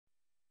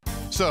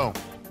So,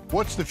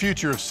 what's the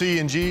future of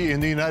CNG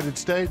in the United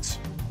States?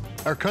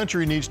 Our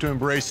country needs to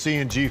embrace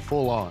CNG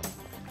full on.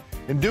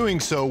 In doing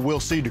so, we'll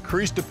see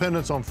decreased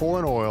dependence on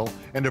foreign oil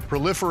and a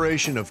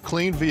proliferation of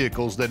clean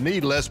vehicles that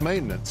need less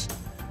maintenance.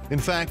 In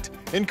fact,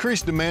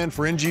 increased demand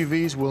for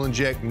NGVs will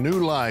inject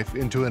new life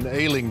into an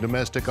ailing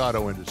domestic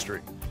auto industry.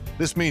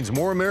 This means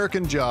more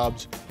American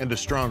jobs and a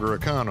stronger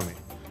economy.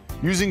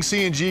 Using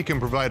CNG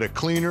can provide a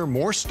cleaner,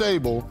 more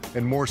stable,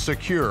 and more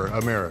secure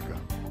America.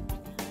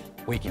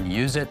 We can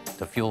use it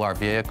to fuel our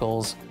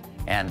vehicles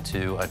and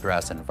to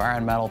address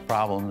environmental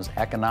problems,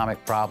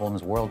 economic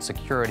problems, world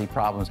security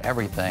problems,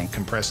 everything.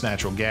 Compressed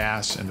natural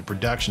gas and the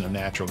production of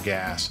natural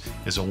gas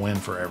is a win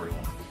for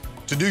everyone.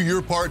 To do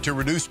your part to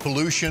reduce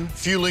pollution,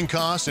 fueling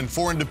costs, and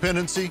foreign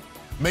dependency,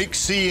 make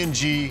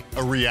CNG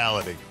a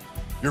reality.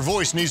 Your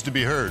voice needs to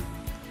be heard.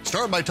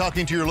 Start by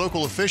talking to your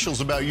local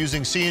officials about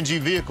using CNG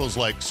vehicles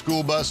like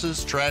school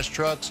buses, trash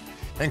trucks,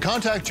 and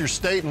contact your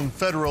state and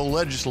federal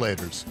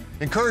legislators.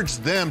 Encourage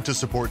them to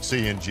support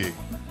CNG.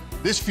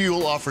 This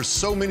fuel offers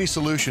so many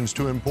solutions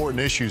to important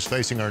issues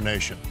facing our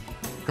nation.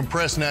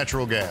 Compressed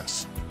natural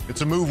gas.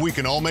 It's a move we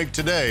can all make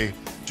today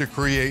to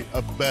create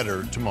a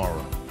better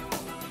tomorrow.